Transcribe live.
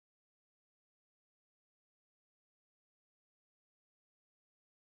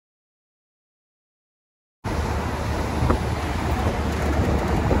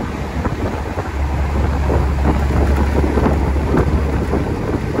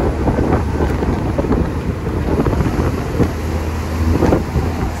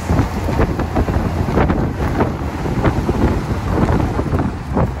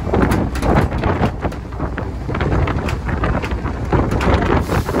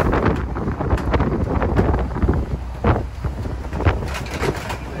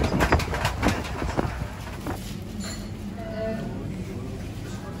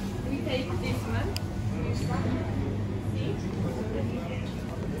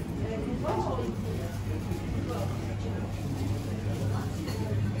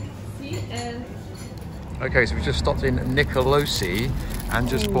Okay, so we just stopped in Nicolosi and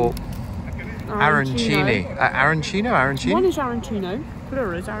just bought arancini. Arancino? One is arancino,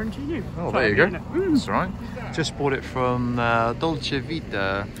 plural is arancino. Oh, there you go. That's all right. Just bought it from Dolce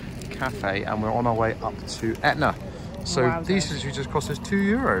Vita Cafe and we're on our way up to Etna. So wow, these literally just cost us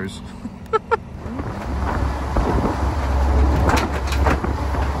 €2.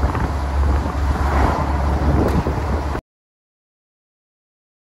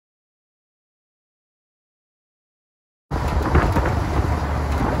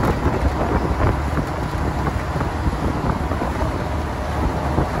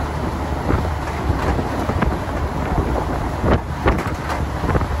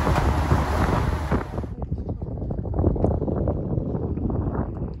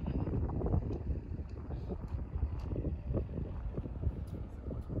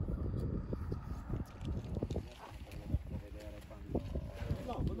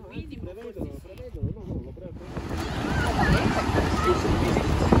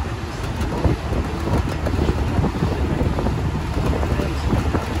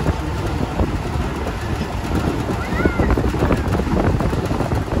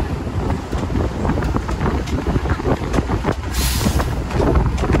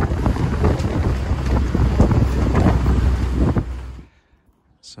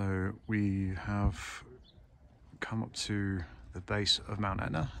 So we have come up to the base of Mount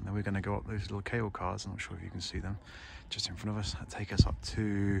Etna and then we're going to go up those little cable cars. I'm not sure if you can see them just in front of us, that take us up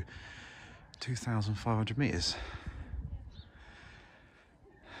to 2,500 meters.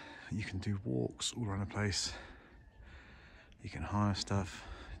 You can do walks all around the place, you can hire stuff,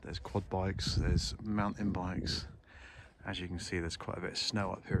 there's quad bikes, there's mountain bikes. As you can see, there's quite a bit of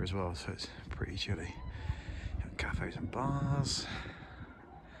snow up here as well, so it's pretty chilly. You have cafes and bars.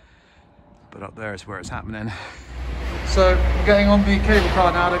 But up there is where it's happening. So we're getting on the cable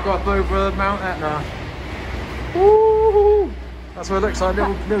car now to go up over Mount Etna. Woo! That's what it looks like,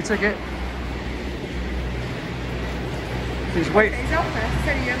 little ticket. Please wait.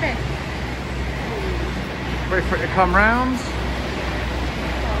 Wait for it to come round.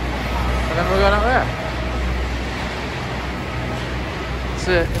 And then we're going up there. That's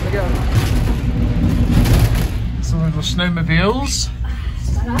it, here we go. Some little snowmobiles.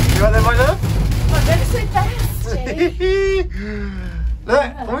 You right there, my love? My legs so thirsty. Look,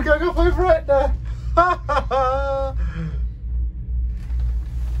 we're going up over Etna.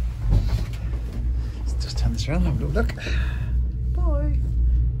 Let's just turn this around and have a little look. Bye.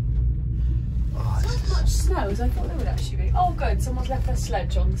 Oh, There's not as much snow as I thought there would actually be. Oh good, someone's left their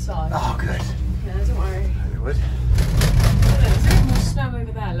sledge on the side. Oh good. Yeah, don't worry. It would. There's a bit more snow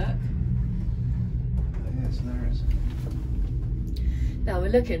over there, look. Yes, there is. Now we're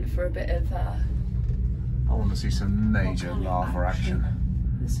looking for a bit of I want to see some major lava action.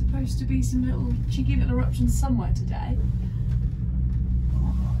 There's supposed to be some little cheeky little eruptions somewhere today.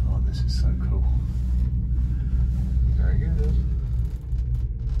 Oh, this is so cool. Very good.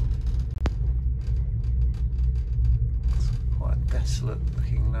 It's quite a desolate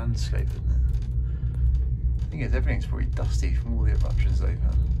looking landscape, isn't it? I think everything's probably dusty from all the eruptions they've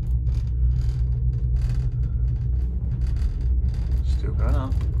had. Still going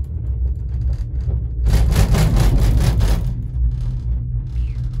up.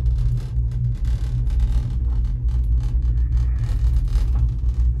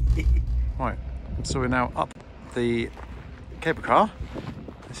 Right, so we're now up the cable car.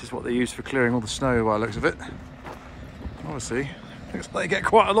 This is what they use for clearing all the snow by the looks of it. Obviously, looks like they get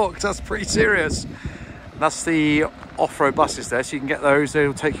quite a lot because that's pretty serious. That's the off-road buses there, so you can get those.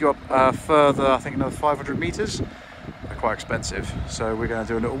 They'll take you up further, I think another 500 meters. They're quite expensive, so we're going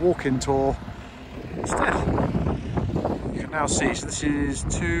to do a little walk-in tour instead. You can now see, so this is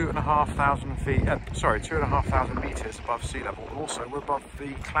 2,500 feet, 2,500 meters above sea level. Also, we're above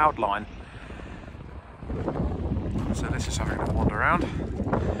the cloud line. So this is having a wander around.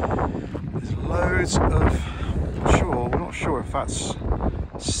 There's loads of, we're not sure if that's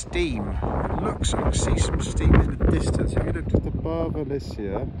steam. It looks like I see some steam in the distance. If you look just above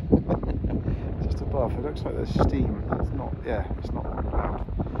Alicia, just above, it looks like there's steam. It's not, it's not cloud.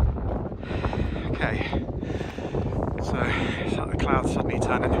 Okay, so it's like the clouds suddenly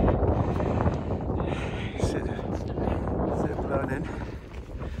turning. See it blowing in.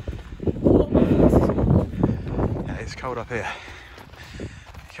 Yeah, it's cold up here. You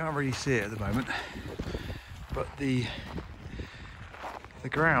can't really see it at the moment, but the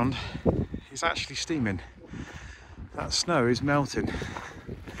ground is actually steaming. That snow is melting.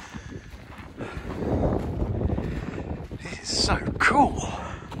 This is so cool.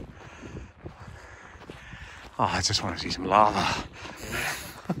 Oh, I just want to see some lava.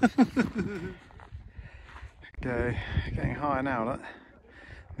 Okay, getting higher now, look.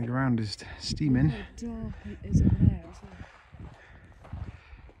 The ground is steaming. How dark it is up there as well.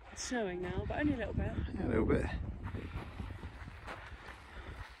 It's snowing now, but only a little bit. Yeah, a little bit.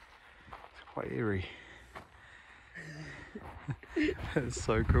 It's quite eerie. It's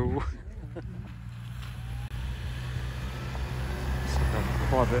so cool. So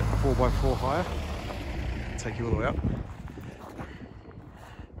private 4x4 hire. Take you all the way up.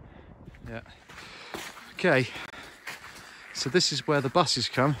 Yeah. Okay. So this is where the buses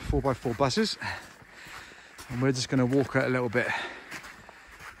come, 4x4 buses. And we're just going to walk it a little bit.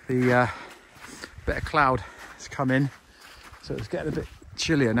 The bit of cloud has come in, so it's getting a bit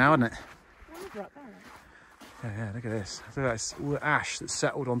chillier now, isn't it? Yeah, look at this. I think that's all the ash that's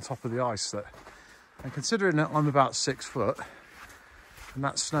settled on top of the ice. And considering that I'm about 6 foot, and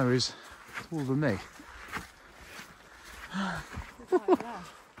that snow is taller than me.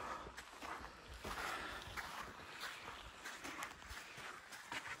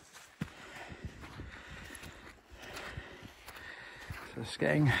 So it's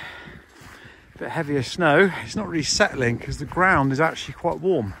getting a bit heavier snow. It's not really settling because the ground is actually quite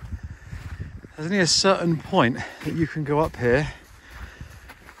warm. There's only a certain point that you can go up here.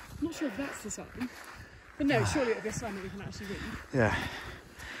 I'm not sure if that's the sign, but no, surely it'll be a sign that we can actually read. Yeah.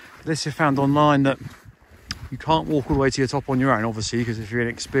 This is found online that you can't walk all the way to your top on your own, obviously, because if you're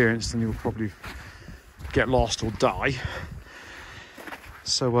inexperienced, then you'll probably get lost or die.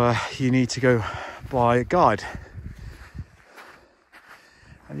 So you need to go by a guide.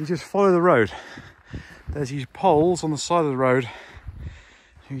 And you just follow the road. There's these poles on the side of the road.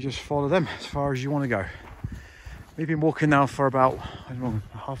 You just follow them as far as you want to go. We've been walking now for about, I don't know,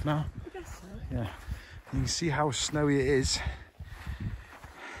 half an hour? I guess so. Yeah. And you can see how snowy it is.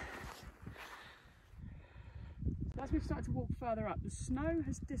 As we've started to walk further up, the snow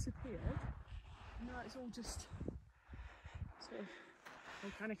has disappeared. And now it's all just sort of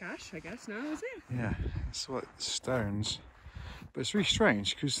volcanic ash, I guess, now, is it? Yeah, it's like stones. But it's really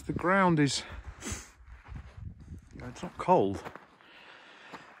strange because the ground is, it's not cold.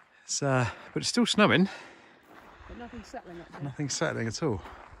 It's, but it's still snowing. But nothing's settling up there. Nothing's settling at all.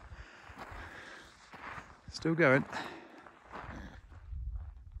 Still going.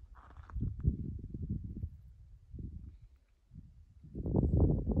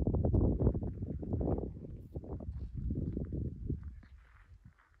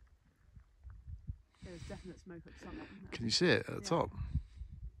 There's definite smoke at the summit, isn't there? Can you see it at the top?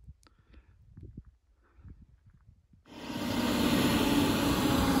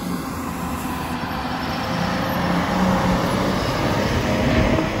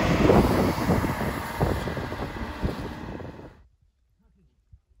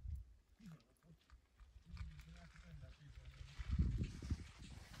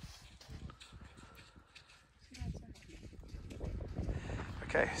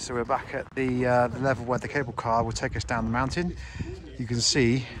 Okay, so we're back at the level where the cable car will take us down the mountain. You can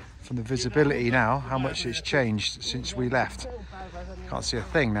see from the visibility now how much it's changed since we left. Can't see a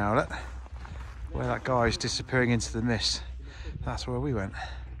thing now, look. Where that guy is disappearing into the mist. That's where we went.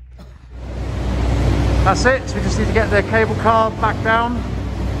 That's it, so we just need to get the cable car back down.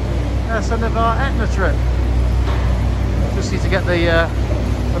 That's the end of our Etna trip. Just need to get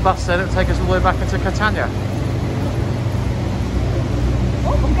the bus there that'll take us all the way back into Catania.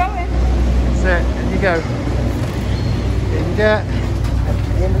 Oh, I'm going. That's it, in you go. In you get.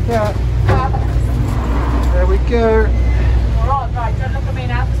 In we go. There we go. Alright, right, don't look at me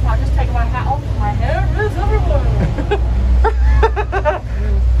now because I just take my hat off. My hair is everywhere.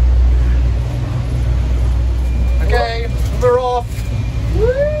 Okay, we're off.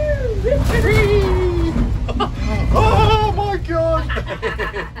 Woo! Victory! Oh my god!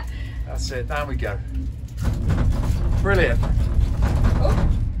 That's it, down we go. Brilliant. Oh.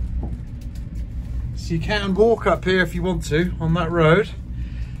 So you can walk up here if you want to on that road.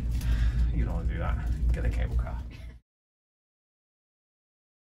 You don't want to do that. Get a cable car.